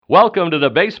Welcome to the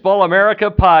Baseball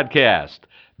America podcast.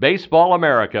 Baseball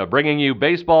America, bringing you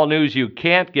baseball news you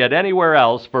can't get anywhere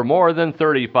else for more than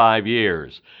 35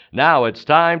 years. Now it's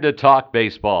time to talk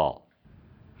baseball.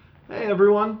 Hey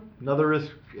everyone, another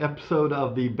episode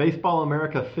of the Baseball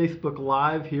America Facebook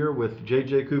Live here with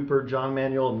JJ Cooper, John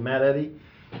Manuel, and Matt Eddy.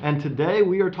 And today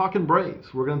we are talking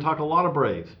Braves. We're going to talk a lot of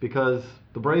Braves because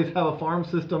the Braves have a farm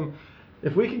system.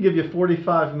 If we can give you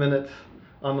 45 minutes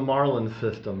on the Marlins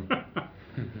system...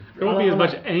 There won't be as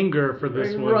much anger for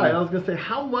this one. Right, I was going to say,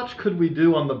 how much could we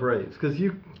do on the Braves? Because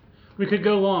we could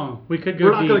go long. We could go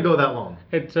We're deep. not going to go that long.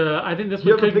 I think this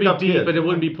You one ever could pick be up deep, kids? but it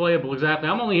wouldn't be playable. Exactly.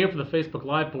 I'm only here for the Facebook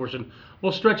Live portion.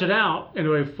 We'll stretch it out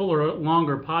into a fuller,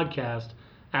 longer podcast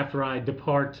after I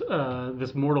depart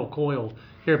this mortal coil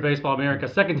here at Baseball America.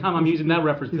 Second time I'm using that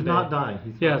reference He's today. not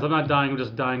dying. I'm not dying. I'm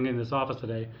just dying in this office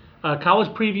today. College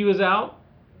preview is out.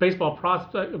 Baseball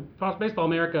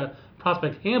America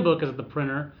Prospect Handbook is at the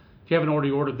printer. If you haven't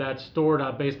already ordered that,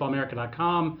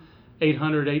 store.baseballamerica.com,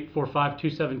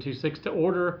 800-845-2726 to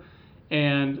order.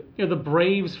 And the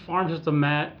Braves farm system,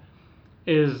 Matt,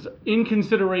 is in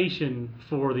consideration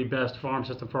for the best farm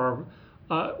system for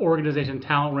our organization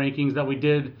talent rankings that we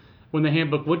did when the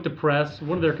handbook went to press.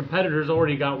 One of their competitors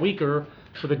already got weaker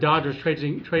with the Dodgers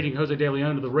trading Jose De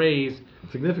Leon to the Rays.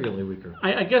 Significantly weaker.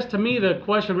 I guess to me the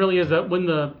question really is that when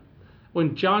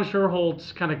John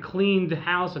Sherholtz kind of cleaned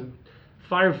house and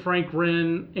fired Frank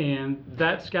Wren and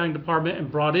that scouting department and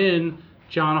brought in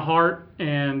John Hart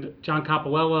and John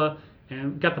Coppolella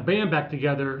and got the band back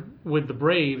together with the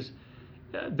Braves,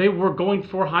 they were going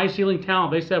for high ceiling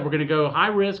talent. They said we're going to go high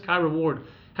risk, high reward.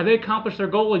 Have they accomplished their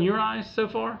goal in your eyes so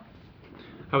far?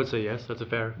 I would say yes. That's a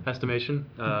fair estimation.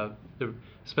 They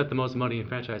spent the most money in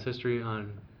franchise history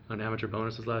on amateur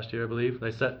bonuses last year, I believe.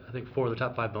 They set, I think, 4 of the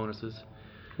top 5 bonuses.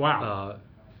 Wow.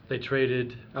 They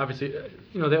traded, obviously,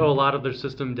 they owe a lot of their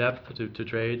system depth to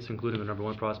trades, including their number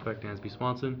 1 prospect, Dansby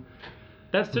Swanson.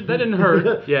 That didn't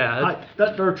hurt. Yeah.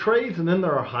 There are trades and then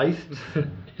there are heists.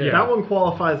 Yeah. That one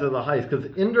qualifies as a heist because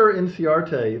Ender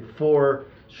Inciarte for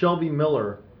Shelby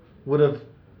Miller would have,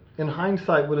 in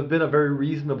hindsight, would have been a very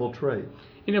reasonable trade.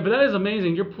 But that is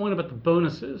amazing. Your point about the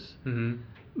bonuses. Mm-hmm.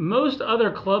 Most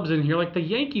other clubs in here, like the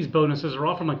Yankees bonuses, are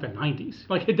all from like the 90s.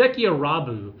 Like Hideki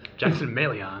Arabu. Jackson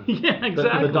Melion. Yeah,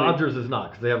 exactly. The Dodgers is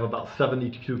not because they have about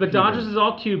 72 The Dodgers is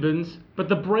all Cubans, but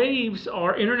the Braves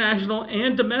are international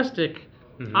and domestic.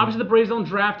 Mm-hmm. Obviously, the Braves don't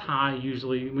draft high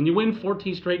usually. When you win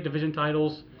 14 straight division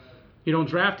titles, you don't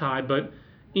draft high. But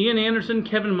Ian Anderson,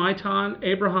 Kevin Maitan,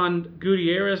 Abraham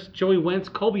Gutierrez, Joey Wentz,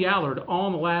 Colby Allard, all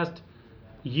in the last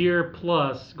year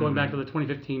plus, going back to the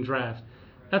 2015 draft.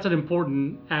 That's an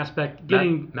important aspect.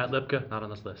 Matt Lipka, not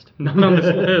on this list. Not on this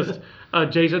list.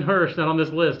 Jason Hirsch, not on this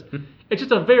list. It's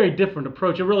just a very different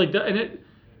approach. It really does, and it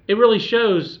really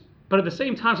shows. But at the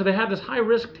same time, so they have this high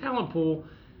risk talent pool,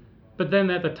 but then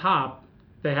at the top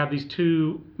they have these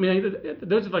two. I mean,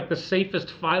 those are like the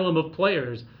safest phylum of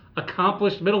players,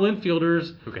 accomplished middle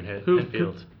infielders who can hit and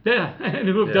infield.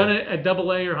 who have done it at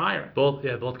AA or higher. Both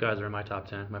guys are in my top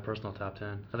 10, my personal top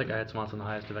 10. I think I had Swanson the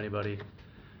highest of anybody.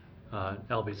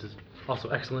 Elby's is also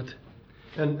excellent.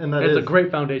 And it's a great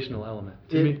foundational element.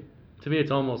 To me,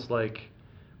 it's almost like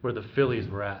where the Phillies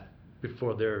were at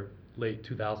before their late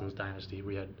 2000s dynasty.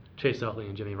 We had Chase Utley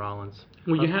and Jimmy Rollins.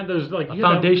 Well, you had those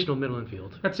foundational middle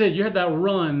infield. That's it. You had that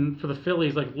run for the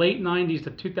Phillies, like late 90s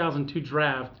to 2002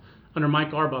 draft under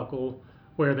Mike Arbuckle,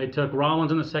 where they took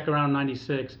Rollins in the second round in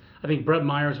 96. I think Brett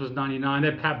Myers was 99. They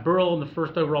had Pat Burrell in the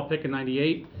first overall pick in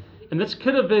 98. And this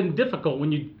could have been difficult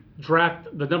when you draft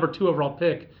the number 2 overall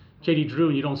pick, J.D. Drew,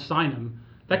 and you don't sign him.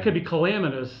 That could be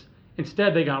calamitous.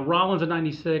 Instead, they got Rollins in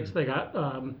 96. They got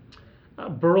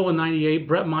Burrell in 98,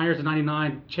 Brett Myers in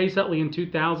 99, Chase Utley in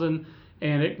 2000,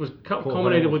 and it was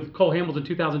culminated with Cole Hamels in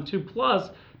 2002,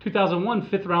 plus 2001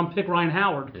 fifth-round pick Ryan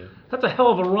Howard. Yeah. That's a hell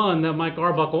of a run that Mike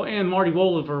Arbuckle and Marty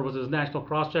Woliver was his national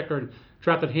cross-checker and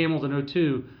drafted Hamels in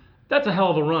 02. That's a hell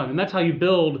of a run, and that's how you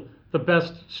build the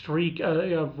best streak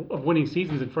of winning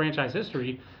seasons in franchise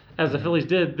history, as the Phillies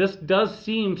did. This does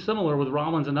seem similar with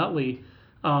Rollins and Utley.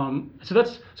 So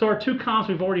our 2 comps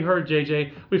we've already heard,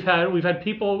 JJ.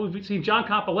 We've seen John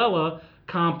Coppolella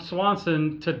comp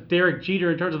Swanson to Derek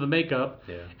Jeter in terms of the makeup,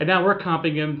 and now we're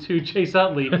comping him to Chase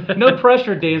Utley. No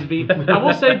pressure, Dansby. I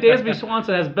will say Dansby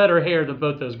Swanson has better hair than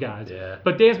both those guys. Yeah.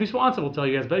 But Dansby Swanson will tell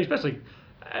you he has better, especially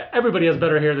everybody has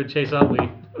better hair than Chase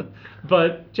Utley.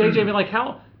 But JJ, I mean, like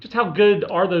how good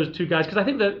are those 2 guys? Because I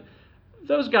think that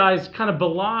those guys kind of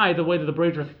belie the way that the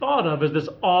Braves are thought of as this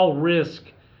all-risk,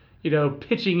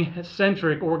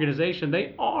 pitching-centric organization.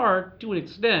 They are, to an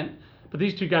extent, but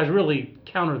these 2 guys really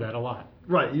counter that a lot.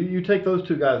 Right. You take those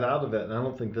two guys out of it, and I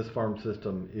don't think this farm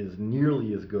system is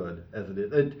nearly as good as it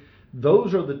is.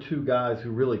 Those are the two guys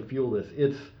who really fuel this.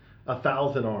 It's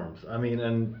 1,000 arms. I mean,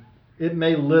 and it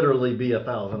may literally be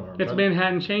 1,000 arms. It's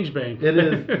Manhattan Change Bank. It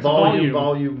is It's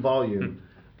volume.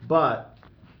 But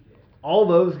all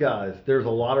those guys, there's a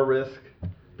lot of risk.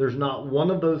 There's not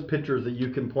one of those pitchers that you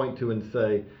can point to and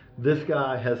say, this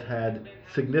guy has had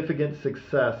significant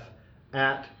success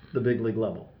at the big league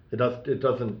level. It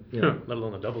doesn't, you know. Let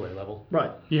alone the AA level.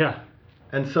 Right. Yeah.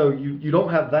 And so you don't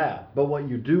have that. But what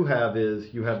you do have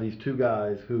is you have these two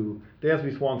guys who,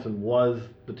 Dansby Swanson was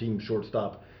the team's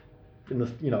shortstop in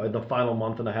the final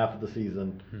month and a half of the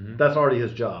season. Mm-hmm. That's already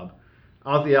his job.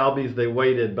 Ozzie Albies, they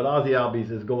waited, but Ozzie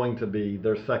Albies is going to be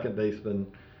their second baseman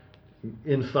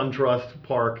in SunTrust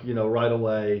Park, right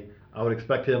away. I would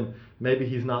expect him, maybe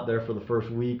he's not there for the first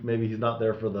week, maybe he's not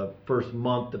there for the first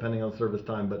month, depending on service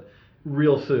time, but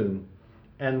real soon.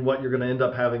 And what you're going to end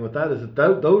up having with that is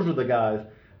those are the guys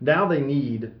now they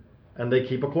need, and they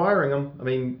keep acquiring them. I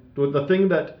mean, the thing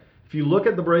that, if you look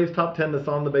at the Braves top 10 that's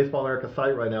on the Baseball America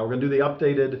site right now, we're going to do the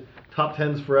updated top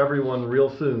 10s for everyone real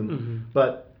soon. Mm-hmm.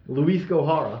 But Luis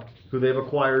Gohara, who they've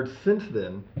acquired since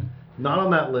then, not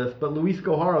on that list, but Luis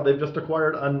Gohara, they've just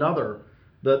acquired another,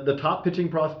 the top pitching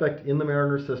prospect in the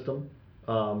Mariners system.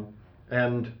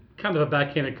 And kind of a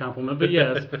backhanded compliment, but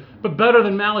yes. But better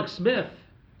than Malik Smith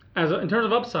in terms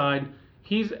of upside.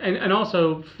 He's and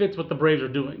also fits what the Braves are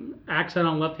doing. Accent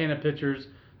on left-handed pitchers.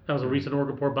 That was a recent org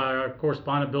report by our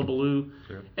correspondent Bill Ballou.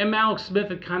 Sure. And Malik Smith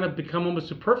had kind of become almost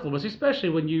superfluous, especially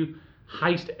when you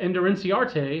heist Ender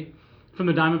Inciarte from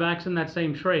the Diamondbacks in that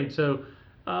same trade. So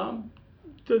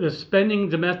the spending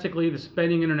domestically, the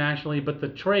spending internationally, but the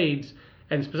trades,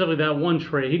 and specifically that one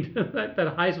trade, that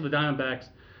heist of the Diamondbacks,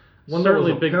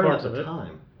 certainly big parts of it.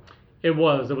 It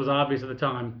was obvious at the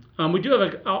time. We do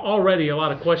have already a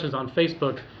lot of questions on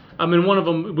Facebook. I mean, one of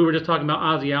them, we were just talking about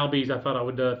Ozzie Albies. I thought I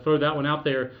would throw that one out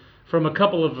there from a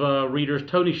couple of readers.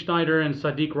 Tony Schneider and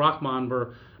Sadiq Rahman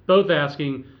were both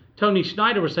asking. Tony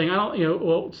Schneider was saying,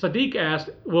 Sadiq asked,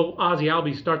 will Ozzie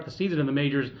Albies start the season in the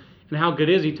majors, and how good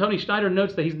is he? Tony Schneider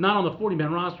notes that he's not on the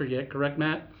 40-man roster yet, correct,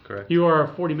 Matt? Correct. You are a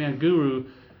 40-man guru.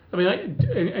 I mean,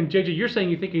 and JJ, you're saying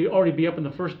you think he'd already be up in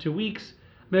the first 2 weeks.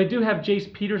 I mean, I do have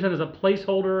Jace Peterson as a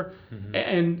placeholder,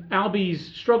 and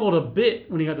Albies struggled a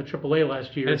bit when he got to AAA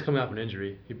last year. And it's coming off an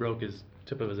injury. He broke his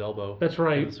tip of his elbow. That's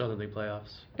right. In the Southern League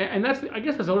playoffs. And I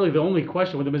guess that's really the only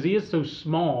question with him, is he is so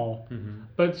small.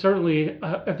 But certainly,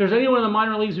 if there's anyone in the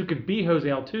minor leagues who could be Jose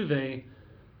Altuve,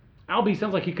 Albies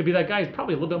sounds like he could be that guy. He's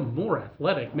probably a little bit more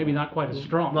athletic, maybe not quite as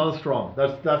strong. Not as strong.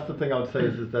 That's the thing I would say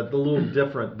is that a little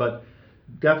different, but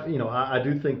definitely, I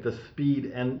do think the speed,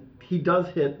 and he does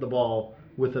hit the ball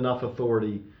with enough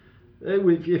authority.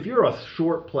 If you're a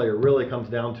short player, really comes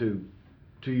down to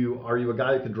you, are you a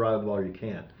guy who can drive the ball or you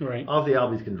can't? Right. Ozzie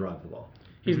Albies can drive the ball.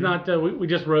 He's not, Matt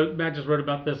just wrote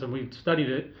about this, and we studied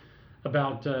it,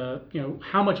 about,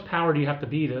 how much power do you have to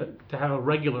be to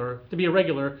be a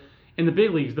regular in the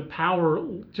big leagues. The power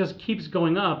just keeps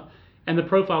going up, and the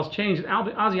profiles change.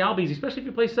 Ozzie Albies, especially if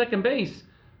you play second base,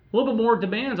 a little bit more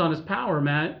demands on his power,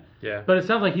 Matt. Yeah. But it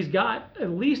sounds like he's got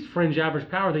at least fringe average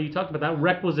power that you talked about, that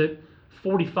requisite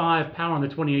 45 power on the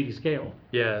 20/80 scale.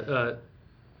 Yeah.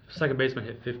 Second baseman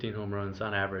hit 15 home runs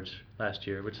on average last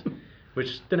year,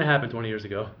 which didn't happen 20 years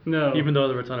ago. No. Even though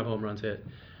there were a ton of home runs hit.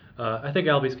 I think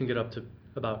Albies can get up to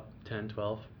about 10,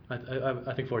 12.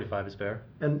 I think 45 is fair.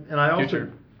 And I also,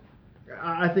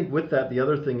 I think with that, the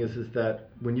other thing is that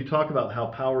when you talk about how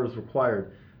power is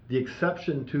required, the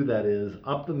exception to that is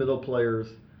up the middle players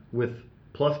with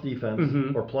plus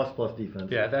defense or plus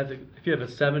defense. Yeah, if you have a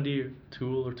 70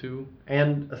 tool or two.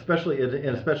 And especially if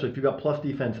you've got plus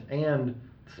defense and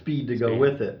speed to go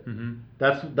with it.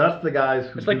 That's the guys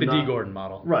who it's like the D. Gordon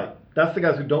model. Right. That's the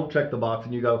guys who don't check the box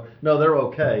and you go, no, they're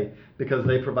okay because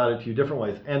they provide it to you different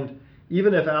ways. And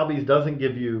even if Albies doesn't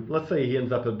give you, let's say he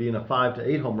ends up being a 5 to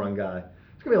 8 home run guy,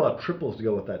 there's going to be a lot of triples to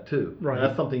go with that too. Right. And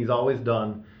that's something he's always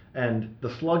done. And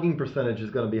the slugging percentage is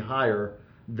going to be higher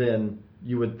than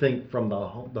you would think from the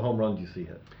home runs you see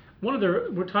hit. We're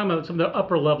talking about some of the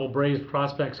upper level Braves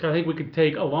prospects. I think we could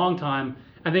take a long time.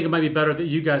 I think it might be better that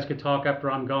you guys could talk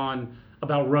after I'm gone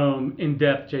about Rome in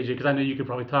depth, JJ, because I know you could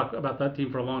probably talk about that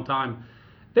team for a long time.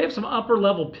 They have some upper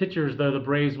level pitchers though, the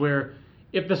Braves, where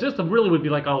if the system really would be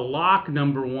like a lock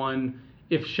number one,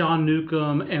 if Sean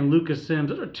Newcomb and Lucas Sims,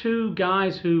 those are two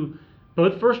guys who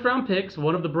both first round picks,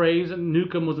 one of the Braves, and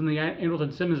Newcomb was in the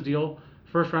Andrelton Simmons deal,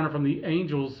 first rounder from the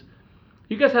Angels.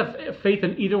 You guys have faith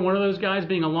in either one of those guys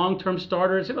being a long-term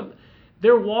starter?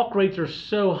 Their walk rates are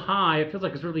so high, it feels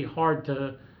like it's really hard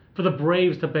for the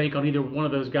Braves to bank on either one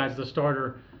of those guys as a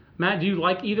starter. Matt, do you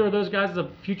like either of those guys as a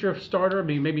future starter? I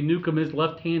mean, maybe Newcomb is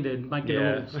left-handed, might get a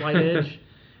little slight edge.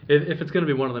 If it's going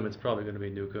to be one of them, it's probably going to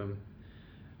be Newcomb.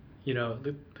 You know,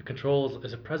 the control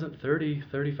is a present 30,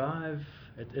 35.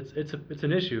 It's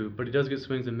an issue, but he does get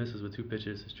swings and misses with 2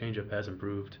 pitches. His changeup has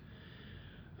improved.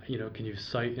 You know, can you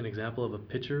cite an example of a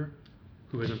pitcher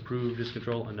who has improved his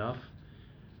control enough?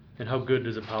 And how good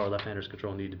does a power left-hander's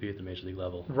control need to be at the major league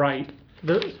level? Right.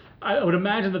 I would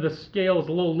imagine that the scale is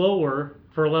a little lower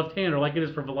for a left-hander, like it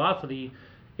is for velocity.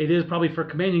 It is probably for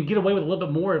command. You can get away with a little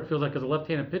bit more, it feels like, as a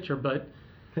left-handed pitcher, but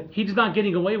he's not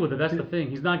getting away with it. That's the thing.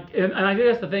 He's not, and I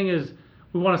guess the thing is,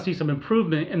 we want to see some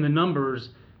improvement in the numbers.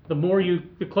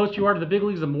 The closer you are to the big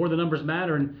leagues, the more the numbers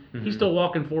matter, and he's still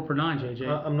walking 4 per 9,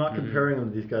 JJ. I'm not comparing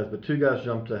him to these guys, but 2 guys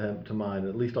jump to mind.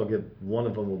 At least I'll give one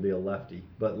of them will be a lefty.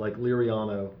 But like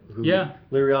Liriano,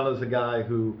 Liriano's a guy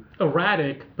who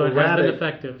erratic, but has been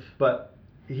effective. But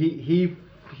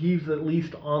he's at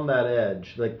least on that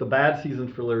edge. Like the bad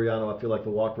seasons for Liriano, I feel like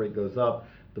the walk rate goes up.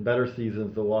 The better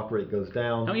seasons, the walk rate goes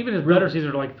down. Now, even his better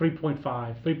seasons are like 3.5,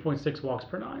 3.6 walks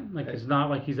per 9. Like, it's not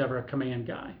like he's ever a command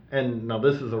guy. And now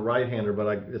this is a right-hander,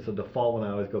 but it's a default one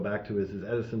I always go back to is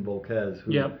Edison Volquez.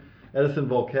 Edison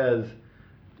Volquez,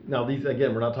 now these,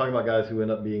 again, we're not talking about guys who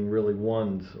end up being really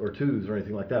 1s or 2s or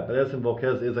anything like that, but Edison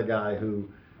Volquez is a guy who,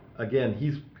 again,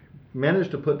 he's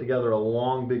managed to put together a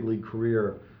long big league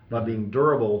career by being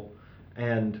durable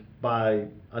and by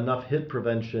enough hit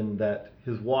prevention that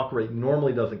his walk rate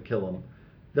normally doesn't kill him.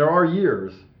 There are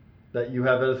years that you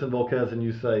have Edison Volquez and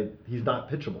you say he's not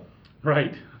pitchable.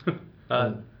 Right.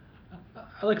 I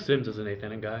like Sims as an 8th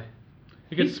inning guy.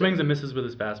 He gets swings and misses with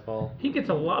his fastball. He gets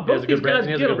a lot. Both these guys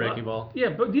get a good breaking ball. Yeah,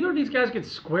 but neither of these guys get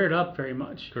squared up very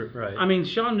much. Right. I mean,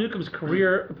 Sean Newcomb's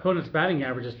career opponent's batting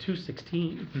average is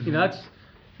 216. You know,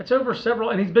 that's over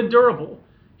several, and he's been durable.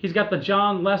 He's got the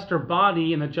John Lester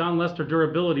body and the John Lester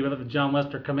durability, whether the John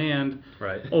Lester command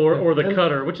or the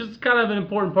cutter, which is kind of an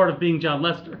important part of being John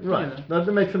Lester. Right. You know?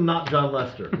 That makes him not John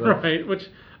Lester. Right.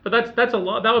 But that's a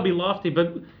lot. That would be lofty.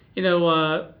 But you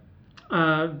know,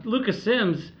 Lucas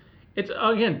Sims, it's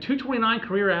again 229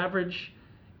 career average,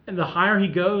 and the higher he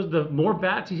goes, the more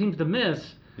bats he seems to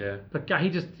miss. Yeah. But God,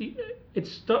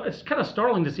 it's kind of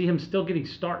startling to see him still getting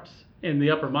starts in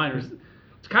the upper minors.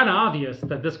 It's kind of obvious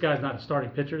that this guy's not a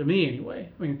starting pitcher to me, anyway.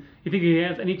 I mean, you think he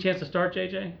has any chance to start,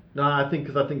 JJ? No, I think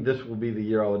this will be the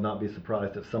year. I would not be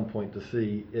surprised at some point to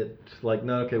see it. Like,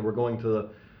 no, okay, we're going to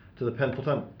the pen full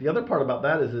time. The other part about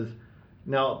that is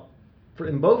now,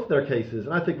 in both their cases,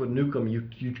 and I think with Newcomb,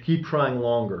 you keep trying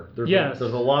longer. There's a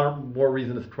lot more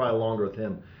reason to try longer with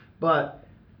him. But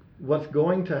what's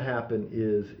going to happen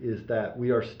is that we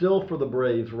are still, for the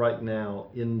Braves right now,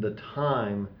 in the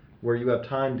time where you have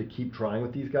time to keep trying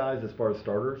with these guys as far as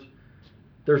starters.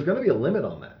 There's going to be a limit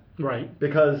on that. Right.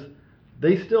 Because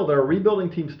they're a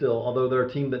rebuilding team still, although they're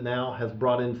a team that now has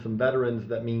brought in some veterans.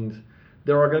 That means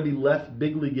there are going to be less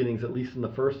big league innings, at least in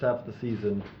the first half of the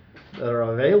season, that are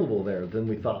available there than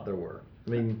we thought there were.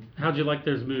 I mean, how'd you like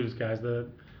those moves, guys? The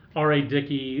R.A.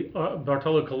 Dickey,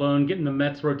 Bartolo Colon, getting the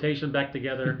Mets rotation back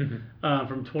together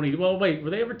from 20. Well, wait,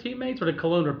 were they ever teammates, or did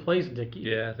Colon replace Dickey?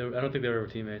 Yeah, I don't think they were ever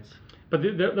teammates. But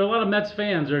there are a lot of Mets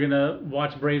fans who are going to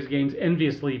watch Braves games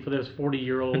enviously for those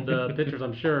 40-year-old pitchers,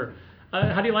 I'm sure.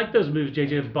 How do you like those moves,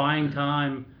 JJ, of buying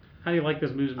time? How do you like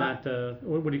those moves, Matt?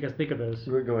 What do you guys think of those?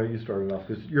 Go ahead, you started off,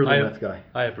 because you're the Mets guy.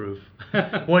 I approve.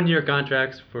 1-year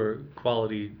contracts for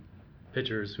quality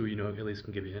pitchers who, at least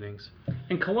can give you innings.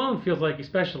 And Colon feels like,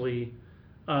 especially,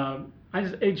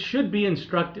 it should be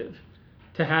instructive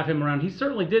to have him around. He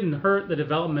certainly didn't hurt the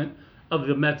development of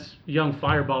the Mets' young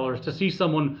fireballers to see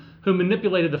someone who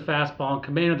manipulated the fastball and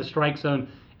commanded the strike zone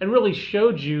and really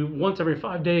showed you once every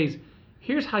 5 days,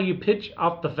 here's how you pitch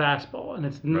off the fastball. And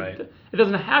it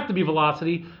doesn't have to be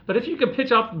velocity, but if you could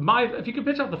pitch off the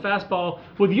fastball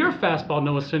with your fastball,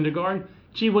 Noah Syndergaard,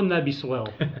 gee, wouldn't that be swell?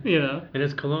 And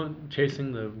is Colon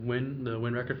chasing the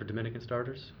win record for Dominican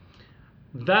starters?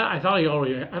 That I thought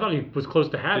he was close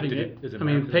to having it. Is it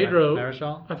Pedro.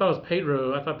 Marichal? I thought it was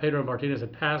Pedro. I thought Pedro Martinez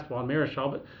had passed Juan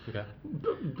Marichal, but okay.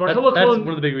 Bartolo that's Colon,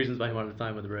 one of the big reasons why he wanted to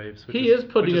sign with the Braves. Which is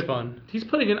fun. He's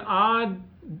putting an odd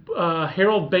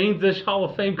Harold Baines-ish Hall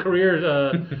of Fame career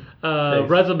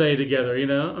resume together.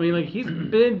 He's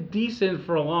been decent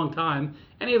for a long time,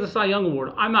 and he has a Cy Young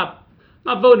award. I'm not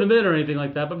voting him in or anything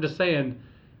like that, but I'm just saying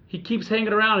he keeps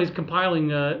hanging around. He's compiling.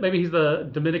 Maybe he's the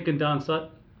Dominican Don Sutton.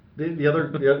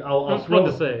 I'll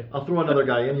throw another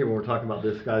guy in here when we're talking about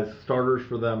this guy's starters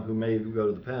for them who may go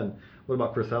to the pen. What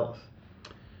about Chris Ellis?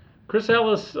 Chris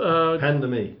Ellis, Penn to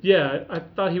me. yeah, I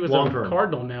thought he was Long a term.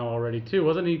 Cardinal now already too.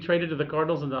 Wasn't he traded to the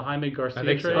Cardinals in the Jaime Garcia I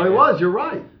think so. trade? Oh, he was. You're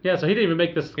right. Yeah, so he didn't even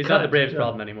make this. He's cut. not the Braves' Yeah.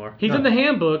 problem anymore. He's No. in the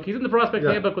handbook. He's in the prospect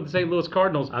Yeah. handbook with the St. Louis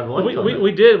Cardinals. I've But liked him.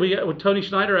 we did. Tony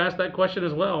Schneider asked that question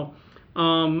as well.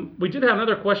 We did have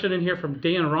another question in here from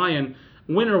Dan Ryan.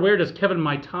 When or where does Kevin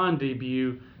Maitan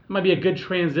debut? It might be a good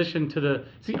transition to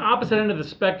it's the opposite end of the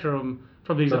spectrum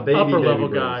from these The upper baby level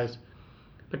Braves. guys.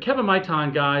 The Kevin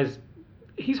Maitan guys,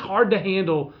 he's hard to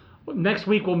handle. Next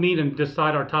week we'll meet and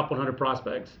decide our top 100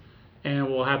 prospects, and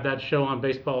we'll have that show on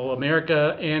Baseball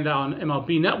America and on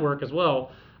MLB Network as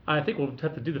well. I think we'll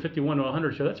have to do the 51 to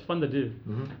 100 show. That's fun to do.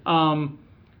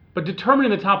 But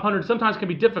determining the top 100 sometimes can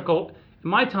be difficult.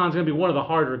 Maitan's going to be one of the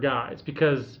harder guys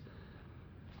because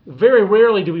very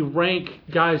rarely do we rank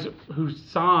guys who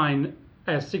sign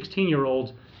as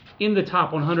 16-year-olds in the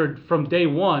top 100 from day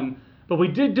one. But we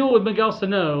did do it with Miguel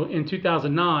Sano in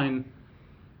 2009.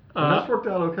 And that's worked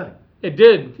out okay. It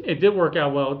did work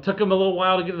out well. It took him a little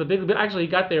while to get to the big league. But actually, he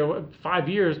got there 5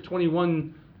 years,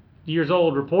 21 years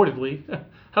old, reportedly.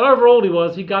 However old he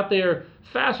was, he got there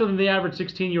faster than the average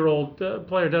 16-year-old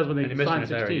player does when they And he missed an sign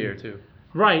entire 16. year, too.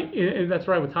 Right, and that's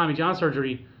right with Tommy John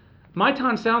surgery.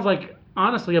 Maitan sounds like,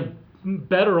 honestly, a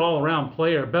better all-around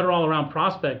player, better all-around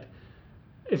prospect.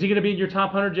 Is he going to be in your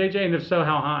top 100, JJ? And if so,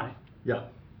 how high?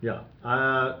 Yeah.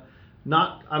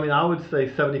 I would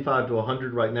say 75 to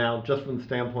 100 right now, just from the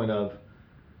standpoint of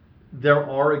there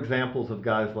are examples of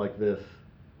guys like this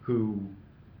who,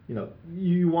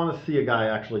 you want to see a guy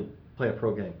actually play a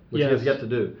pro game, which he has Yes. yet to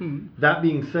do. That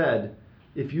being said,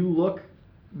 if you look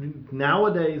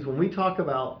nowadays, when we talk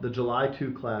about the July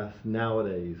 2 class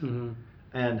nowadays,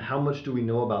 and how much do we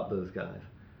know about those guys,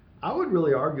 I would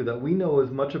really argue that we know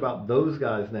as much about those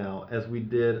guys now as we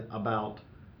did about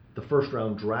the first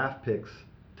round draft picks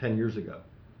 10 years ago.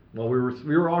 Well,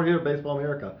 we were all here at Baseball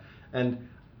America, and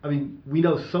I mean, we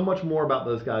know so much more about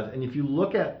those guys. And if you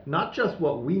look at not just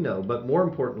what we know, but more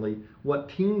importantly, what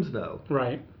teams know,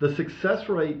 Right. the success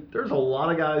rate, there's a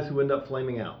lot of guys who end up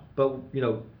flaming out. But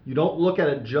you don't look at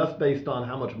it just based on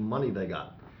how much money they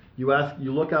got. You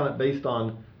look at it based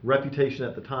on reputation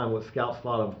at the time, what scouts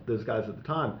thought of those guys at the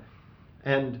time.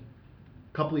 And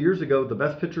a couple of years ago, the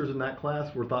best pitchers in that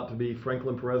class were thought to be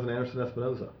Franklin Perez and Anderson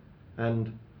Espinoza.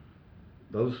 And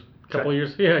those Couple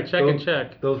years,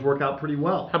 check. Those work out pretty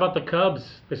well. How about the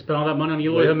Cubs? They spent all that money on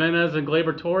Eloy Jimenez and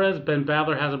Gleyber Torres. Ben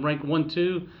Badler has them ranked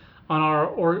 1-2 on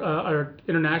our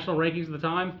international rankings at the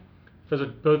time. Those are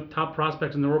both top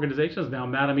prospects in their organizations now,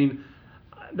 Matt. I mean,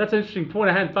 that's an interesting point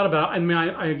I hadn't thought about. I mean,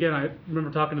 I remember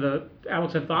talking to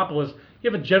Alex Anthopoulos. You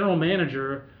have a general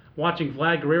manager watching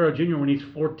Vlad Guerrero Jr. when he's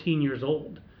 14 years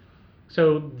old.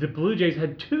 So the Blue Jays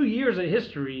had 2 years of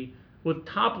history with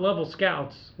top-level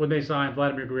scouts when they signed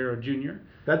Vladimir Guerrero Jr.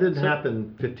 That didn't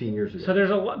happen 15 years ago. So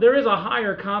there is a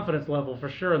higher confidence level for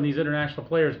sure in these international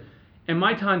players. And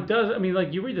Maitan does, I mean,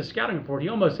 like you read the scouting report, he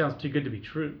almost sounds too good to be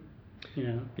true.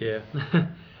 Yeah.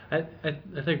 I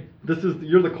think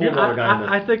You're the cold water guy in this.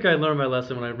 I think I learned my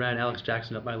lesson when I ran Alex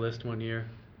Jackson up my list one year.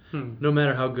 No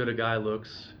matter how good a guy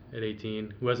looks at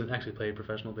 18 who hasn't actually played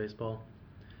professional baseball,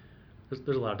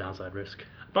 there's a lot of downside risk.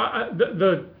 But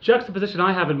the juxtaposition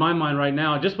I have in my mind right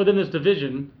now, just within this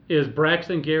division, is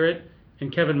Braxton Garrett and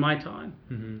Kevin Maitan.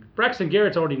 Braxton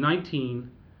Garrett's already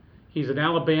 19. He's an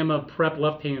Alabama prep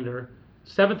left-hander,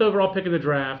 7th overall pick in the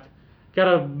draft.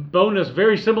 Got a bonus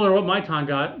very similar to what Maitan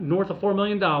got, north of $4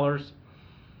 million.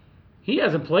 He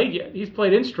hasn't played yet. He's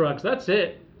played instructs. That's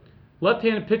it.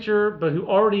 Left-handed pitcher, but who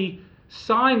already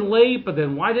signed late, but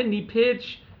then why didn't he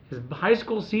pitch? His high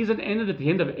school season ended at the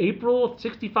end of April,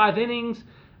 65 innings,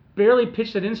 barely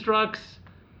pitched at instructs.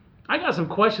 I got some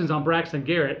questions on Braxton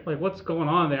Garrett. Like, what's going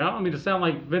on there? I don't mean to sound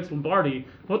like Vince Lombardi.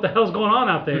 What the hell's going on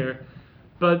out there?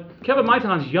 But Kevin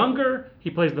Maitan's younger. He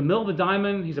plays the middle of the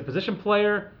diamond. He's a position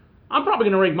player. I'm probably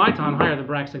going to rank Maitan higher than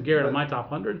Braxton Garrett in my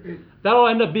top 100. That'll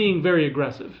end up being very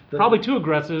aggressive. Probably too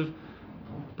aggressive.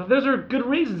 But those are good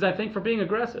reasons, I think, for being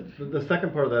aggressive. The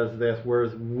second part of that is they ask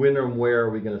when and where are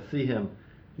we going to see him?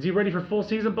 Is he ready for full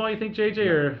season ball, you think, JJ?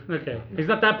 Or okay, he's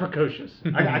not that precocious.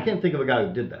 I can't think of a guy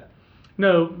who did that.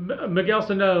 No, Miguel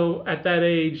Sano at that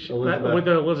age with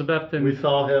the Elizabethton. We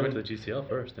saw him. Went to the GCL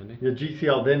first, didn't he? Yeah,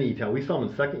 GCL, then E-Town. We saw him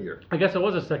in second year. I guess it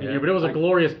was a second year, but it was a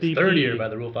glorious BP. Third year by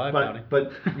the Rule 5 counting.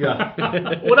 But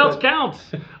yeah. What else counts?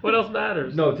 What else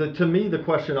matters? No, to me, the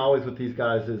question always with these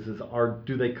guys is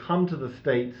do they come to the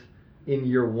States in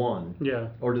year one? Yeah.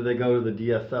 Or do they go to the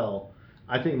DSL?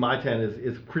 I think Maitan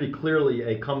is pretty clearly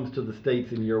a comes to the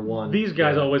States in year one. These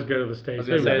guys always go to the States.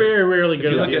 They say, very rarely If go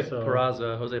you to look the at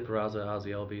DSL. Jose Peraza,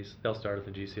 Ozzie Albies, they'll start at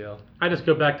the GCL. I just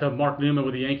go back to Mark Newman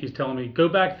with the Yankees telling me, go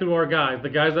back through our guys. The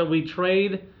guys that we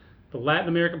trade, the Latin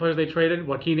American players they traded,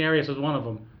 Joaquin Arias was one of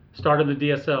them, started in the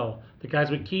DSL. The guys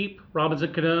we keep,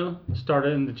 Robinson Cano,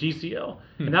 started in the GCL.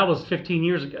 And that was 15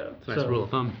 years ago. It's a nice rule of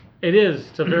thumb. It is.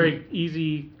 It's a very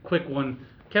easy, quick one.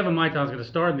 Kevin Maitan's going to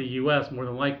start in the U.S. more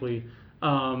than likely.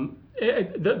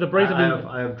 The Braves have been...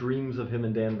 I have dreams of him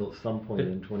in Danville at some point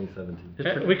in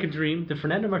 2017. We could dream. Did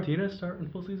Fernando Martinez start in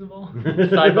full season ball?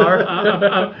 Sidebar.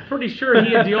 I'm pretty sure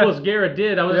he and Deolis Guerra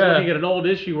did. I was looking at an old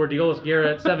issue where Deolis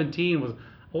Guerra at 17 was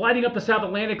lighting up the South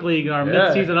Atlantic League in our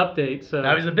mid-season update. So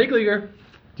Now he's a big leaguer.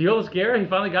 Deolis Guerra, he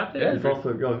finally got there. Yeah, He's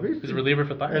also He's a reliever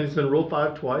for the and Pirates. he's been Rule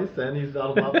 5 twice, and he's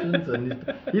out of options,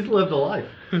 and he's lived a life.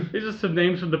 These are some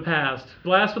names from the past.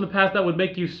 Blast from the past that would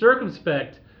make you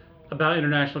circumspect about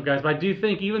international guys. But I do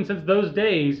think even since those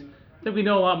days, I think we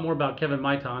know a lot more about Kevin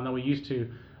Maitan than we used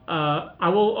to.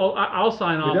 I'll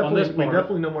sign off on this We part.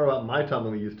 definitely know more about Maitan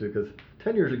than we used to, because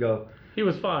 10 years ago, He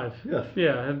was 5. Yes.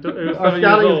 Yeah. It was our 7 years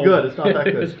scouting is old. good. It's not that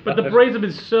good. But the Braves have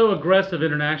been so aggressive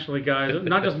internationally, guys.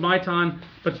 Not just Maitan,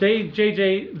 but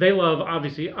they love,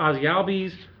 obviously, Ozzie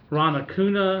Albies, Ron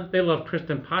Acuna. They love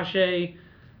Tristan Pache.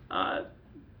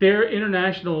 They're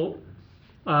international.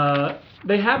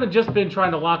 They haven't just been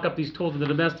trying to lock up these tools in the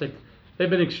domestic. They've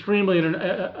been extremely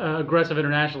aggressive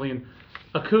internationally. And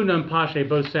Acuna and Pache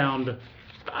both sound...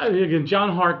 Again,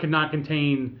 John Hart could not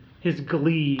contain his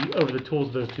glee over the tools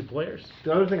of those two players.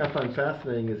 The other thing I find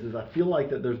fascinating is I feel like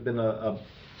that there's been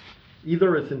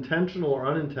either it's intentional or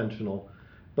unintentional,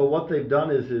 but what they've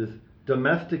done is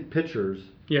domestic pitchers,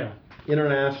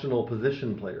 international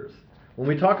position players. When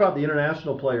we talk about the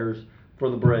international players for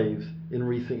the Braves in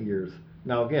recent years,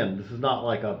 now again, this is not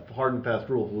like a hard and fast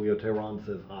rule, Julio Teheran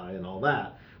says hi and all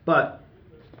that, but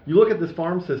you look at this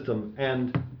farm system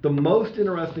and the most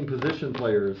interesting position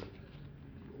players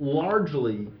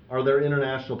largely are their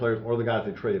international players or the guys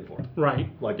they traded for. Right.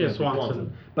 Like Yeah, Anthony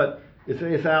Swanson. But it's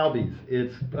Albies,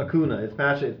 it's Acuna, it's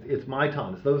Pache, it's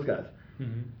Maitan, it's those guys.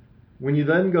 Mm-hmm. When you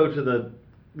then go to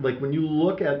when you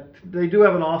look at, they do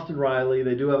have an Austin Riley,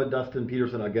 they do have a Dustin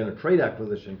Peterson, again, a trade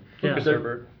acquisition. Yeah.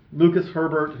 Lucas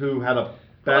Herbert, who had a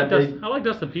bad day. I like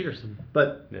Dustin Peterson.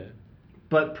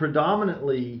 But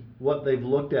predominantly what they've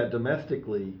looked at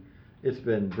domestically, it's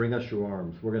been bring us your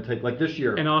arms. We're going to take, like this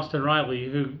year. And Austin Riley,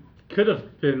 who could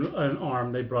have been an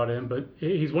arm they brought in, but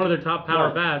he's one of their top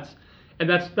power bats. And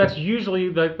that's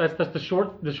usually that's the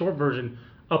short version.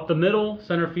 Up the middle,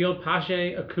 center field,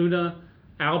 Pache, Acuna,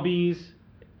 Albies.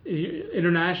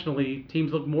 Internationally,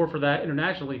 teams look more for that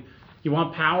internationally. You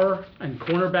want power and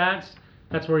cornerbacks,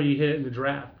 that's where you hit it in the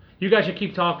draft. You guys should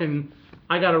keep talking.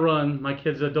 I got to run. My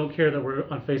kids don't care that we're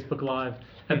on Facebook Live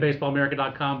at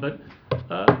baseballamerica.com. But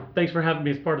thanks for having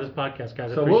me as part of this podcast,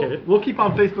 guys. I appreciate it. We'll keep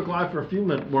on Facebook Live for a few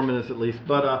more minutes at least.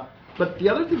 But the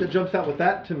other thing that jumps out with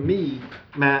that to me,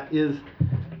 Matt, is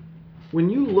when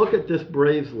you look at this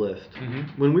Braves list,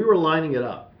 when we were lining it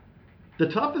up, the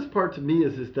toughest part to me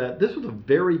is that this was a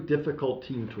very difficult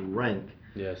team to rank.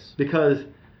 Yes. Because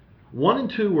 1 and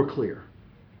 2 were clear.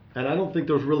 And I don't think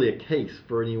there's really a case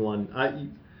for anyone.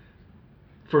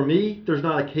 For me, there's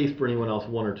not a case for anyone else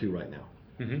 1 or 2 right now.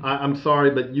 Mm-hmm. I'm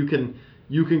sorry, but you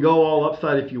can go all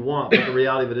upside if you want. But the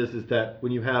reality of it is that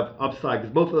when you have upside,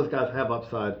 because both of those guys have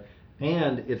upside,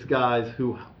 and it's guys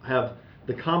who have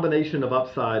the combination of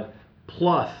upside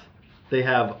plus they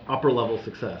have upper level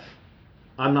success.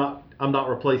 I'm not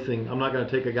going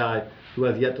to take a guy who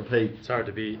has yet to play. It's hard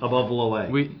to beat above low A.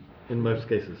 In most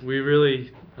cases. We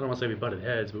really, I don't want to say we butted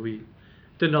heads, but we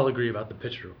didn't all agree about the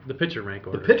pitcher rank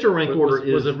order. The pitcher rank order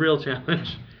was a real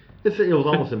challenge. It was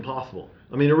almost impossible.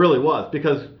 I mean, it really was,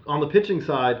 because on the pitching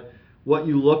side, what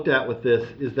you looked at with this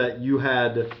is that you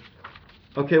had,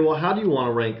 okay, well, how do you want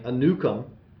to rank a Newcomb,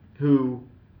 who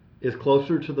is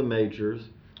closer to the majors,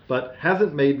 but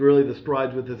hasn't made really the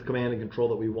strides with his command and control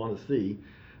that we want to see,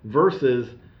 versus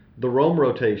the Rome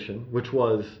rotation, which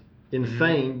was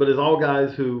insane, but is all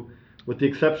guys who, with the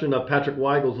exception of Patrick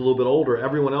Weigel's a little bit older,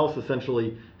 everyone else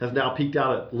essentially has now peaked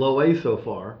out at low A so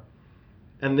far.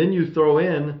 And then you throw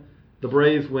in, the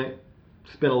Braves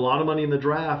spent a lot of money in the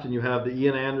draft, and you have the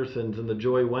Ian Andersons and the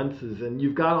Joey Wentzes, and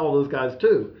you've got all those guys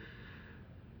too.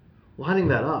 Lining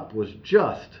that up was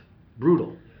just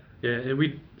brutal. Yeah, and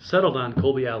we settled on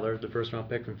Colby Aller, the first round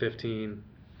pick from 15,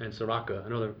 and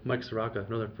Mike Soraka,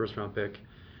 another first round pick.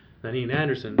 Then Ian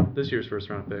Anderson, this year's first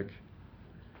round pick.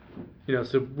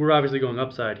 So we're obviously going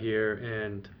upside here,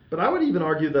 and But I would even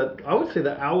argue that I would say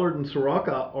that Allard and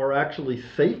Soraka are actually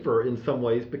safer in some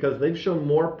ways because they've shown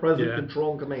more present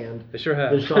control and command They sure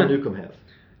have. than Sean Newcomb has.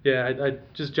 Yeah, I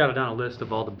just jotted down a list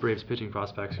of all the Braves pitching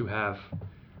prospects who have,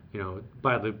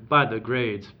 by the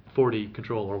grades, 40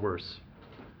 control or worse.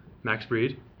 Max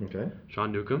Fried, Okay.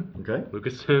 Sean Newcomb, Okay.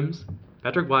 Lucas Sims,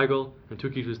 Patrick Weigel, and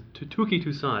Touki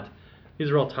Toussaint. These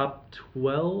are all top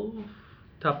 12,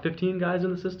 top 15 guys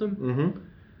in the system. Mm-hmm.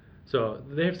 So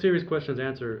they have serious questions to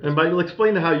answer. And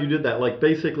explain how you did that. Like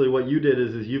basically what you did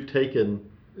is you've taken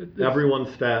everyone's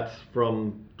stats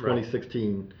from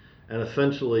 2016 and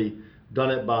essentially done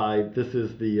it by this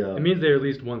is the. It means they're at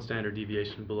least one standard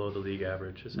deviation below the league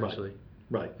average, essentially.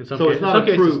 Right. In some it's not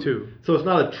a true. two. So it's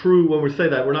not a true. When we say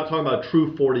that, we're not talking about a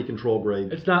true 40 control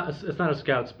grade. It's not a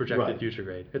scout's projected future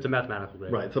grade. It's a mathematical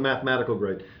grade. Right. It's a mathematical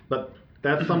grade. But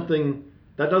that's something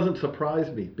that doesn't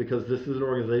surprise me because this is an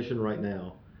organization right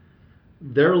now.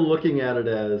 They're looking at it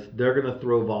as they're going to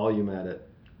throw volume at it,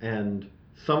 and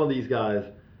some of these guys.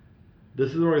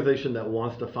 This is an organization that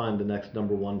wants to find the next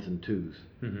number ones and twos.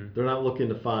 Mm-hmm. They're not looking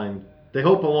to find. They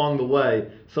hope along the way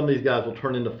some of these guys will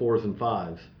turn into 4s and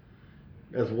 5s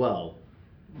as well,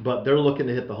 but they're looking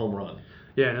to hit the home run.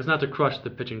 Yeah, and it's not to crush the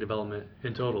pitching development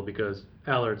in total because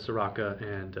Allard, Soraka,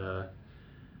 and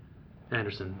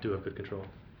Anderson do have good control.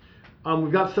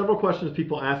 We've got several questions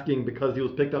people asking because he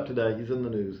was picked up today. He's in the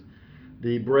news.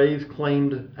 The Braves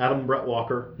claimed Adam Brett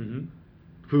Walker,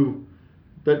 who.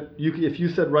 If you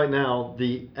said right now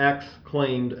the X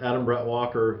claimed Adam Brett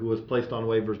Walker, who was placed on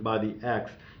waivers by the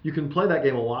X, you can play that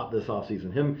game a lot this offseason.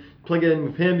 You can play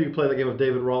that game with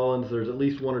David Rollins. There's at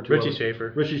least one or two. Richie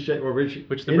Schaefer. Which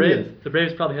the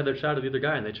Braves probably had their shot at either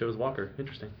guy and they chose Walker.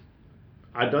 Interesting.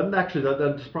 That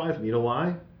doesn't surprise me. You know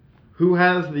why?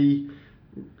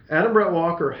 Adam Brett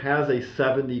Walker has a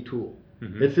 70 tool.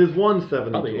 Mm-hmm. It's his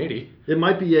 170 probably tool. 80. It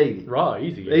might be 80. Raw,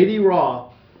 easy. 80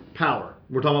 raw power.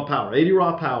 We're talking about power. 80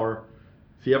 raw power.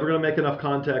 Is he ever going to make enough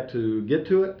contact to get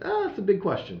to it? That's a big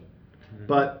question. Mm-hmm.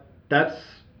 But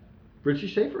Richie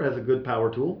Schaefer has a good power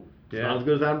tool. It's not as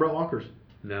good as Adam Brett Walker's.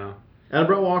 No. Adam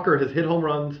Brett Walker has hit home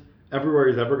runs everywhere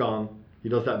he's ever gone. He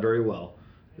does that very well.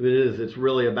 It's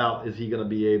really about, is he going to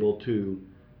be able to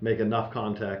make enough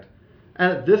contact? And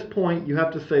at this point, you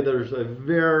have to say there's a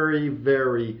very,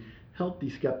 very healthy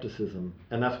skepticism,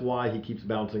 and that's why he keeps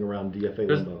bouncing around DFA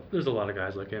limbo. There's a lot of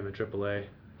guys like him in AAA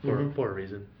for a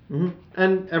reason. Mm-hmm.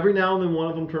 And every now and then one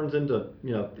of them turns into,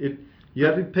 you have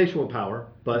to be patient with power,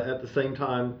 but at the same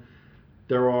time,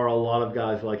 there are a lot of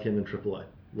guys like him in AAA.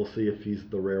 We'll see if he's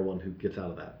the rare one who gets out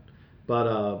of that.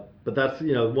 But that's,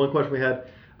 one question we had.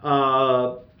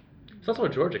 He's also a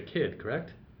Georgia kid,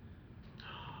 correct?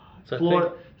 So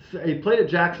Florida. He played at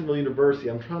Jacksonville University.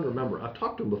 I'm trying to remember. I've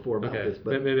talked to him before about this,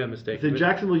 but maybe I'm mistaken. It's at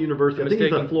Jacksonville University. I think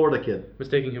he's a Florida kid.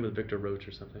 Mistaking him with Victor Roach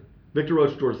or something. Victor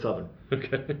Roach, Georgia Southern.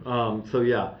 Okay. So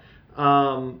yeah.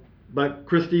 But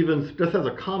Chris Stevens just has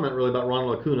a comment really about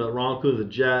Ronald Acuna. Ronald Acuna's a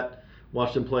Jet.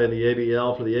 Watched him play in the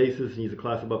ABL for the Aces, and he's a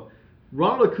class above.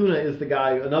 Ronald Acuna is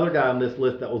another guy on this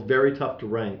list that was very tough to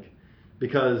rank,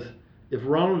 because if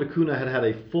Ronald Acuna had had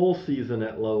a full season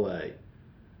at Low A,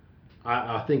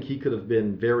 I think he could have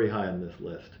been very high on this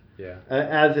list. Yeah.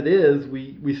 As it is,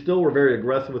 we still were very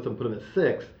aggressive with him, put him at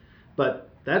 6, but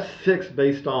that's 6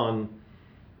 based on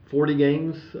 40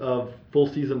 games of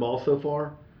full season ball so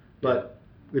far. But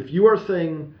if you are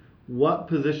saying what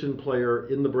position player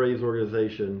in the Braves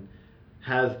organization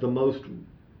has the most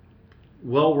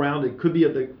well-rounded,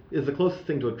 is the closest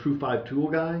thing to a true 5-tool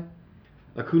guy,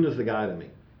 Acuna's the guy to me.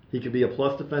 He could be a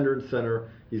plus defender in center.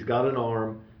 He's got an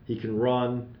arm. He can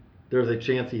run. There's a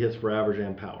chance he hits for average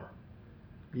and power.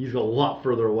 He's a lot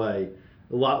further away,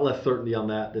 a lot less certainty on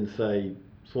that than, say,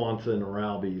 Swanson or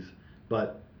Albies.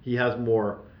 But he has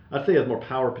I'd say he has more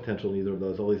power potential than either of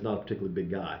those, although he's not a particularly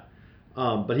big guy.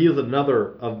 But he is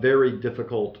a very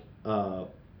difficult, by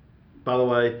the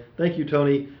way, thank you,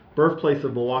 Tony, birthplace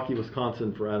of Milwaukee,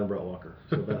 Wisconsin for Adam Brett Walker.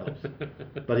 So that helps.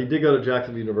 But he did go to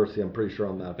Jacksonville University, I'm pretty sure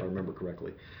on that, if I remember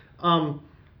correctly.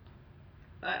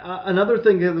 Another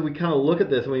thing is that we kind of look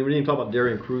at this. I mean, we didn't talk about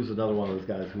Darian Cruz, another one of those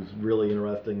guys who's really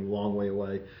interesting, long way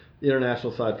away, the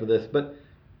international side for this. But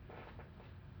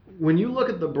when you look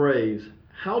at the Braves,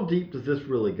 how deep does this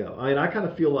really go? I mean, I kind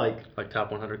of feel like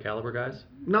top 100 caliber guys.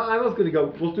 No, I was going to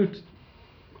go.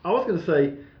 I was going to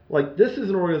say, this is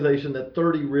an organization that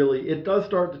 30 really, it does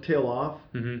start to tail off.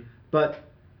 Mm-hmm. But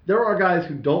there are guys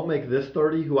who don't make this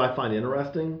 30 who I find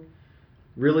interesting.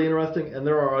 Really interesting, and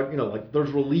there are, there's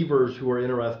relievers who are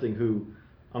interesting who,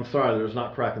 I'm sorry, there's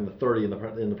not cracking the 30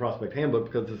 in the prospect handbook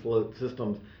because this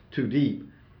system's too deep.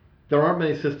 There aren't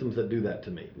many systems that do that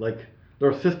to me.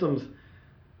 There are systems,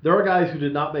 there are guys who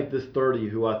did not make this 30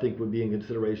 who I think would be in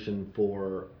consideration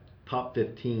for top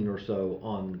 15 or so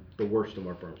on the worst of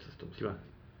our farm systems. Do you want,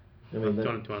 I mean, do you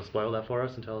want to spoil that for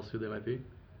us and tell us who they might be?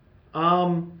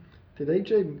 Did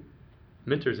AJ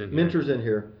Minter's in here. Minter's in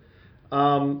here?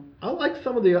 I like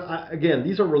some of the, again,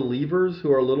 these are relievers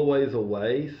who are a little ways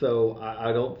away, so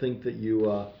I don't think that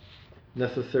you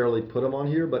necessarily put them on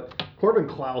here. But Corbin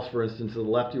Klaus, for instance, is a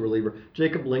lefty reliever.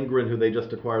 Jacob Lindgren, who they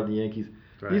just acquired the Yankees.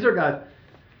 Right. These are guys,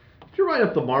 if you write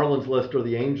up the Marlins list or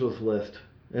the Angels list,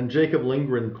 and Jacob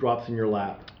Lindgren drops in your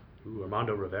lap. Ooh,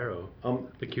 Armando Rivero,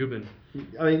 the Cuban.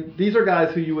 I mean, these are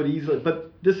guys who you would easily,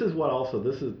 but this is what also,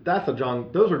 those are John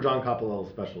Coppolella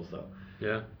specials though.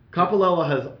 Yeah. Coppolella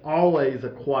has always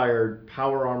acquired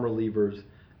power arm relievers,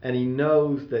 and he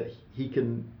knows that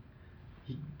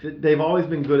they've always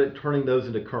been good at turning those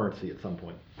into currency at some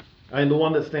point. I mean, the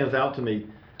one that stands out to me,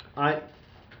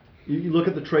 you look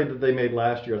at the trade that they made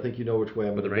last year, I think you know which way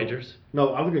I'm going to go. With the Rangers?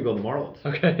 No, I'm going to go the Marlins.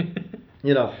 Okay.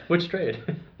 You know. Which trade?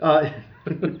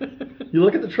 You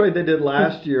look at the trade they did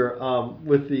last year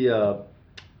with the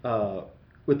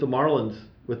Marlins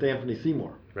with Anthony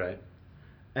Seymour. Right.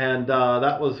 And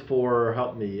that was for,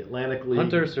 help me, Atlantic League.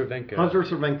 Hunter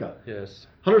Cervenka. Yes.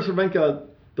 Hunter Cervenka,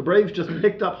 the Braves just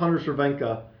picked up Hunter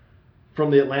Cervenka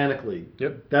from the Atlantic League.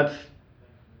 Yep. I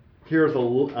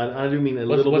do mean a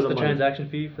little bit of money. What's the transaction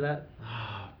fee for that?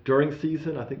 During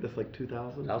season, I think that's like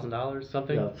 $2,000. $1,000,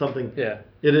 something? Yeah, something. Yeah.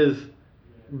 It is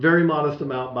very modest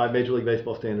amount by Major League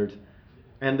Baseball standards.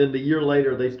 And then the year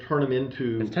later, they turn him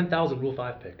into... It's 10,000 Rule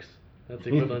 5 picks. That's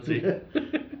the equivalency.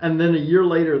 And then a year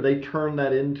later, they turn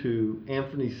that into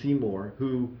Anthony Seymour,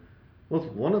 who was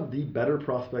one of the better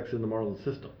prospects in the Marlins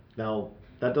system. Now,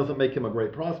 that doesn't make him a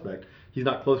great prospect. He's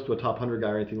not close to a top 100 guy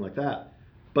or anything like that.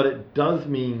 But it does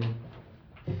mean...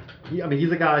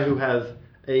 he's a guy who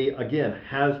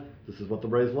this is what the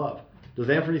Braves love. Does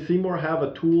Anthony Seymour have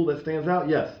a tool that stands out?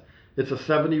 Yes. It's a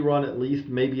 70 run at least.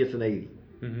 Maybe it's an 80.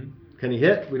 Mm-hmm. Can he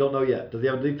hit? We don't know yet. Does he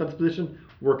have a defense position?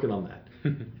 Working on that.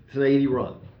 It's an 80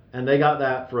 run. And they got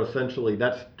that for essentially,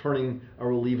 that's turning a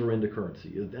reliever into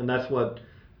currency. And that's what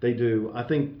they do. I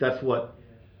think that's what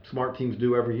smart teams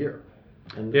do every year.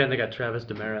 And they got Travis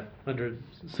Demerit under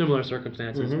similar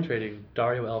circumstances, trading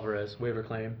Dario Alvarez, waiver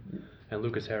claim, and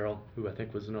Lucas Harrell, who I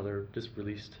think was another just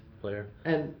released player.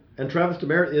 And Travis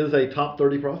Demerit is a top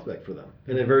 30 prospect for them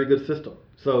in a very good system.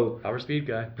 So Power speed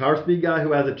guy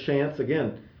who has a chance.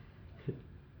 Again,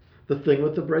 the thing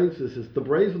with the Braves is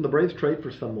when the Braves trade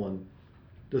for someone,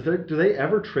 do they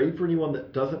ever trade for anyone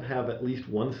that doesn't have at least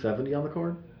 170 on the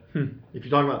card? If we're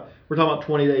talking about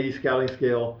 20 to 80 scouting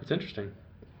scale. It's interesting.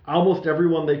 Almost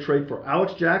everyone they trade for.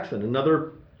 Alex Jackson,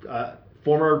 another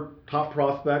former top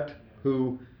prospect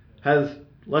who has,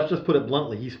 let's just put it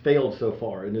bluntly, he's failed so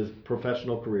far in his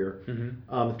professional career.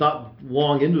 It's not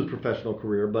long into his professional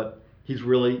career, but he's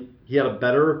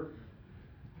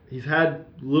had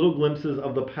little glimpses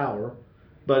of the power.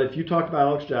 But if you talk about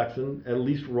Alex Jackson, at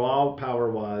least raw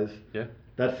power-wise,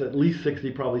 that's at least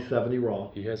 60, probably 70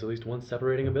 raw. He has at least one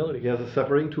separating ability. He has a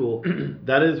separating tool.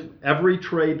 That is every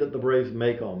trade that the Braves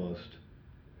make almost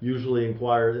usually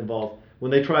involves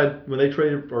when they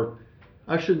traded, or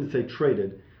I shouldn't say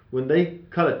traded, when they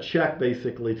cut a check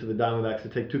basically to the Diamondbacks to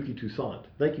take Touki Toussaint.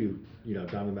 Thank you,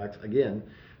 Diamondbacks again.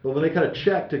 But when they cut a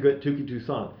check to get Touki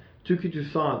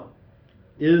Toussaint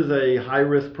is a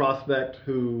high-risk prospect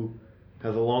who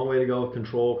has a long way to go with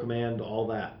control, command, all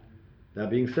that.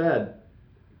 That being said,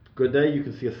 good day you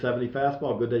can see a 70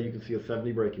 fastball, good day you can see a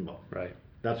 70 breaking ball. Right.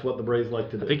 That's what the Braves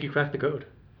like to do. I think you cracked the code.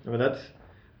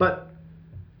 But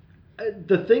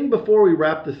the thing before we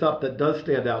wrap this up that does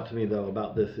stand out to me though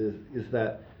about this is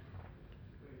that,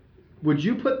 would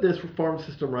you put this farm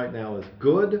system right now as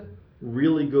good,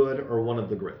 really good, or one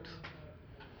of the greats?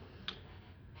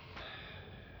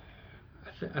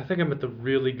 I think I'm at the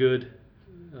really good,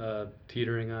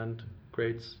 teetering on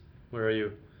greats. Where are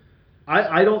you?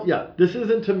 I don't, this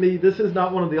is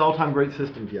not one of the all-time great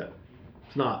systems yet.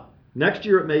 It's not. Next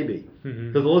year it may be,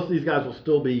 because most of these guys will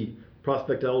still be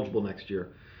prospect eligible next year.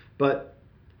 But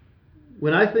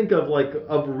when I think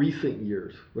of recent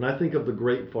years, when I think of the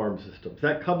great farm systems,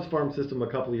 that Cubs farm system a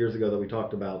couple of years ago that we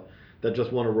talked about that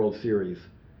just won a World Series,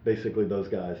 basically those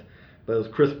guys. But it was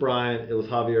Chris Bryant, it was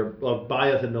Javier,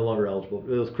 Baez is no longer eligible.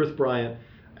 It was Chris Bryant,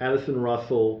 Addison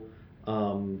Russell,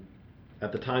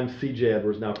 at the time C.J.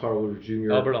 Edwards, now Carl Woodard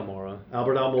Jr. Albert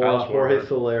Almora, Jorge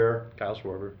Soler, Kyle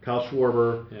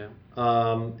Schwarber,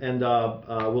 and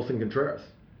Wilson Contreras.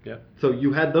 Yeah. So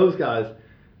you had those guys.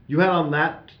 You had on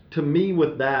that, to me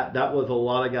with that was a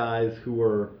lot of guys who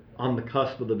were on the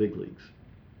cusp of the big leagues.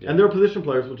 Yeah. And they're position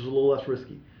players, which is a little less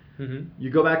risky. Mm-hmm. You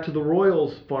go back to the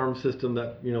Royals farm system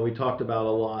that we talked about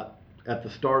a lot at the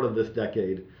start of this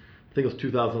decade. I think it was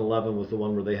 2011 was the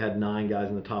one where they had 9 guys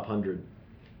in the top 100.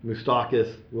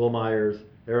 Moustakas, Will Myers,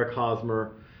 Eric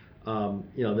Hosmer,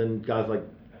 then guys like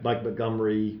Mike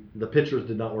Montgomery. The pitchers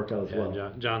did not work out as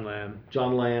well. John Lamb.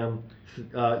 John Lamb.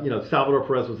 Salvador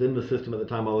Perez was in the system at the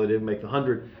time, although he didn't make the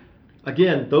 100.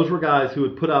 Again, those were guys who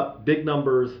would put up big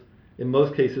numbers in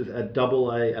most cases at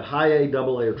AA, at high A,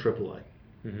 AA, or AAA.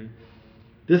 Mm-hmm.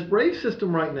 This Brave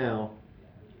system right now,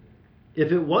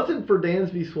 if it wasn't for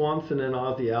Dansby Swanson and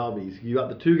Ozzie Albies, you got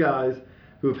the 2 guys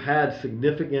who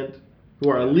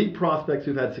are elite prospects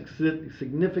who've had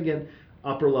significant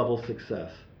upper level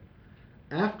success.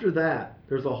 After that,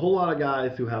 there's a whole lot of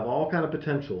guys who have all kind of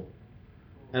potential,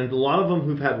 and a lot of them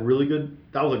who've had really good.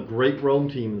 That was a great Rome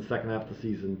team in the second half of the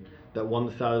season that won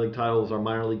the Sally League title as our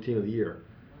minor league team of the year.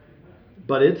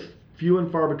 But it's few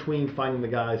and far between finding the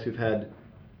guys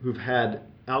who've had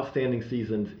outstanding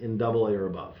seasons in AA or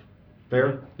above.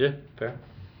 Fair? Yeah, fair.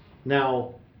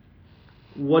 Now,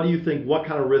 what do you think? What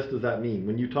kind of risk does that mean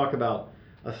when you talk about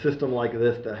a system like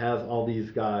this that has all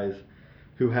these guys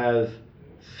who has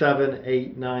 7,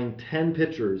 8, 9, 10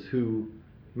 pitchers who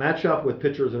match up with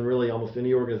pitchers in really almost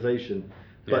any organization,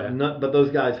 but but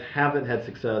those guys haven't had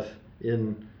success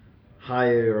in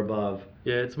high A or above.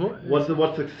 Yeah, it's more. What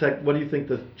do you think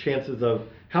the chances of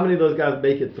how many of those guys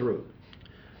make it through?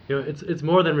 It's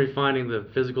more than refining the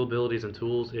physical abilities and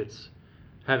tools. It's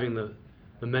having the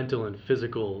mental and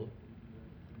physical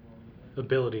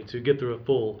ability to get through a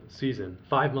full season.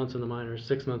 5 months in the minors,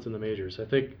 6 months in the majors. I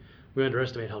think we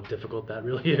underestimate how difficult that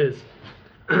really is.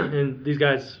 And these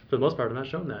guys, for the most part, have not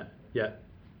shown that yet.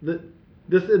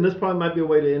 This probably might be a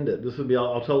way to end it. This would be,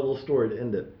 I'll tell a little story to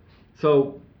end it.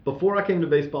 So before I came to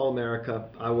Baseball America,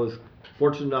 I was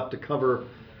fortunate enough to cover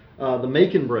the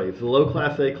Macon Braves, the low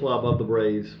Class A club of the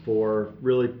Braves, for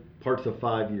really parts of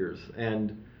 5 years.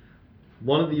 And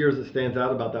one of the years that stands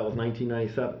out about that was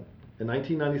 1997. In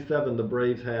 1997, the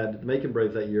Macon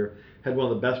Braves that year had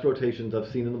one of the best rotations I've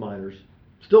seen in the minors.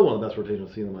 Still one of the best rotations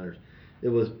I've seen in the minors. It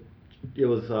was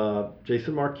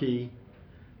Jason Marquis,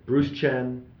 Bruce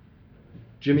Chen,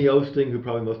 Jimmy Osting, who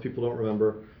probably most people don't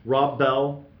remember, Rob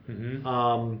Bell, and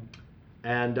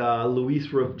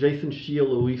Jason Shield,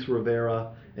 Luis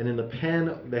Rivera, and in the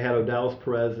pen they had Odalis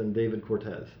Perez and David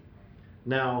Cortez.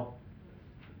 Now,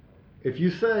 if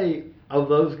you say of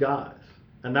those guys,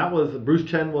 and that was Bruce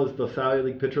Chen was the Sally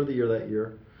League Pitcher of the Year that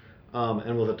year,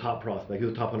 and was a top prospect. He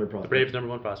was a top 100 prospect. The Braves' number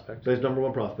 1 prospect. Braves' number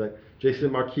 1 prospect.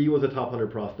 Jason Marquis was a top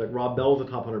 100 prospect. Rob Bell was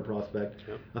a top 100 prospect.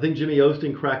 Yep. I think Jimmy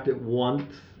Osting cracked it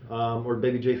once, or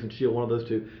maybe Jason Shield, one of those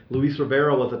two. Luis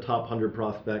Rivera was a top 100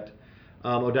 prospect.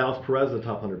 Odalis Perez was a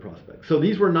top 100 prospect. So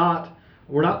we're not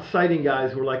citing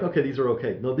guys who were like, okay, these are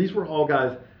okay. No, these were all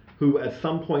guys who at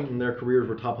some point in their careers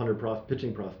were top 100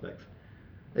 pitching prospects.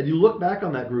 And you look back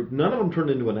on that group, none of them turned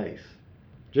into an ace.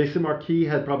 Jason Marquis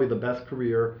had probably the best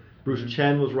career. Bruce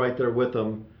Chen was right there with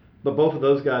him. But both of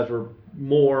those guys were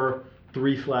more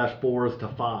 3/4s to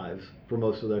 5s for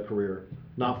most of their career,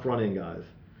 not front-end guys.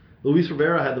 Luis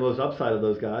Rivera had the most upside of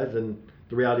those guys, and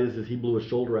the reality is he blew his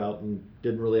shoulder out and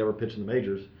didn't really ever pitch in the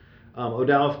majors.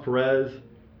 Odalis Perez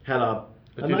had a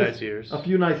few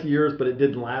nice years, but it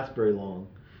didn't last very long.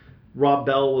 Rob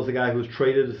Bell was a guy who was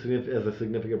traded as a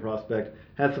significant prospect,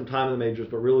 had some time in the majors,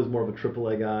 but really was more of a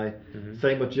AAA guy. Mm-hmm.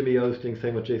 Same with Jimmy Osting,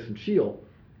 same with Jason Shield.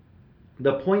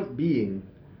 The point being,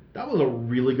 that was a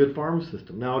really good farm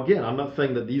system. Now, again, I'm not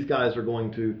saying that none of these guys are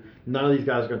going to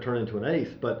turn into an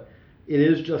ace, but it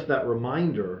is just that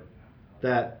reminder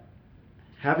that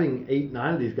having 8,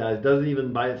 9 of these guys doesn't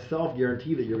even by itself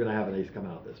guarantee that you're going to have an ace come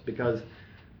out of this, because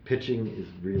pitching is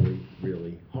really,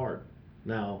 really hard.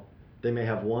 Now, they may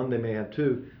have 1, they may have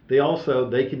 2.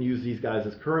 They can use these guys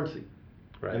as currency.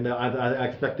 Right. And I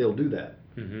expect they'll do that.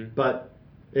 Mm-hmm. But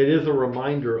it is a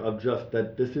reminder of just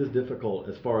that this is difficult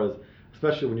as far as,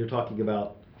 especially when you're talking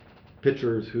about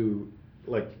pitchers who,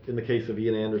 like in the case of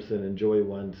Ian Anderson and Joey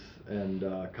Wentz and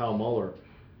Kyle Muller,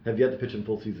 have yet to pitch in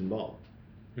full season ball.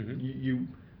 Mm-hmm.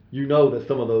 You know that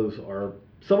some of those are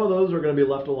going to be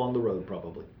left along the road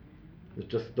probably.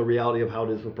 It's just the reality of how it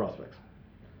is with prospects.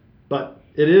 But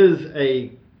it is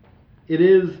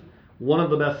one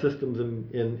of the best systems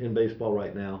in baseball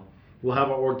right now. We'll have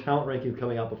our org talent rankings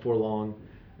coming out before long,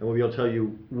 and we'll be able to tell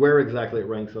you where exactly it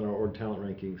ranks on our org talent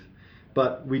rankings.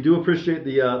 But we do appreciate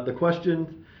the questions.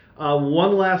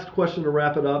 One last question to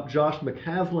wrap it up. Josh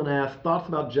McCaslin asked, thoughts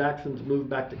about Jackson's move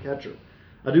back to catcher?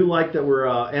 I do like that we're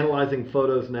analyzing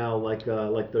photos now like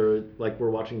we're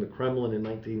watching the Kremlin in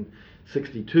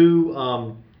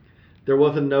 1962. There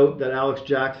was a note that Alex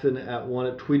Jackson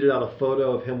tweeted out a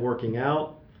photo of him working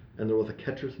out, and there was a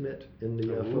catcher's mitt in the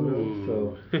photo. Ooh.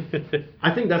 So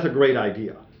I think that's a great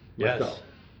idea myself. Yes.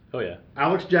 Oh yeah.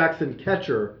 Alex Jackson,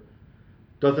 catcher,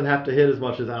 doesn't have to hit as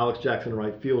much as Alex Jackson,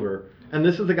 right fielder. And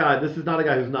this is not a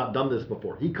guy who's not done this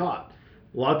before. He caught.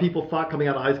 A lot of people thought coming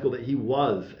out of high school that he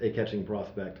was a catching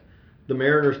prospect. The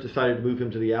Mariners decided to move him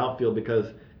to the outfield because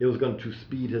it was going to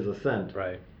speed his ascent.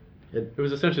 Right. It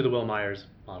was essentially the Will Myers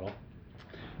model.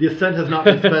 The ascent has not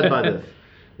been sped by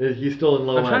this. He's still in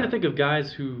low I'm trying end. to think of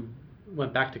guys who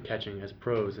went back to catching as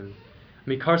pros, and I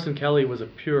mean Carson Kelly was a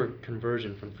pure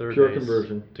conversion from third Pure base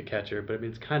conversion. to catcher, but I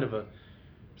mean it's kind of a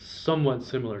somewhat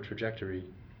similar trajectory.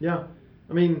 Yeah.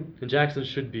 I mean, And Jackson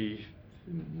should be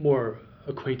more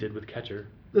acquainted with catcher.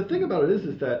 the thing about it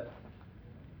is that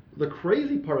the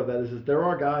crazy part of that is there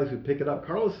are guys who pick it up.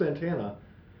 Carlos Santana,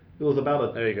 it was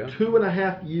about There you a go.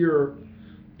 2.5 year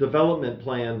development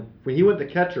plan. When he went to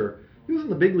catcher, he was in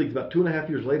the big leagues about 2.5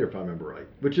 years later, if I remember right,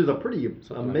 which is a pretty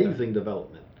Something like amazing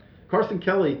development. Carson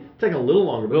Kelly taking a little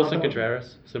longer. But Wilson not that-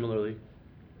 Contreras, similarly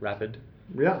rapid.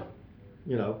 Yeah.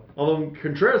 Although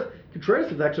Contreras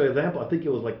is actually an example. I think it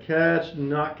was like catch,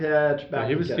 not catch, back.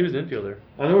 He to was catch. he was an infielder.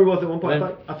 I know he was at one point.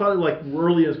 Then- I thought it like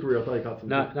early in his career. I thought he caught some.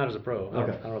 Not as a pro. I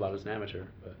Okay. don't know about as an amateur,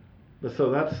 but But so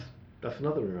that's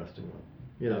another interesting one.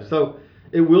 Yeah. So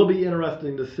it will be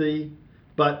interesting to see.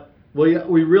 But we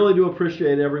really do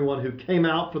appreciate everyone who came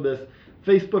out for this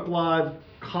Facebook Live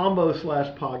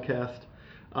combo/podcast.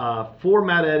 For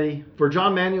Matt Eddy, for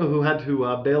John Manuel, who had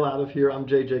to bail out of here, I'm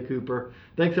JJ Cooper.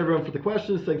 Thanks everyone for the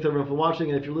questions. Thanks everyone for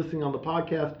watching. And if you're listening on the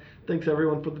podcast, thanks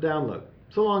everyone for the download.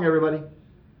 So long, everybody.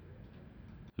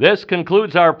 This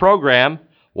concludes our program.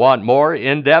 Want more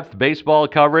in-depth baseball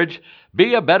coverage?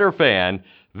 Be a better fan.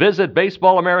 Visit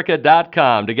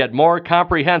baseballamerica.com to get more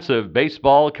comprehensive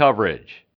baseball coverage.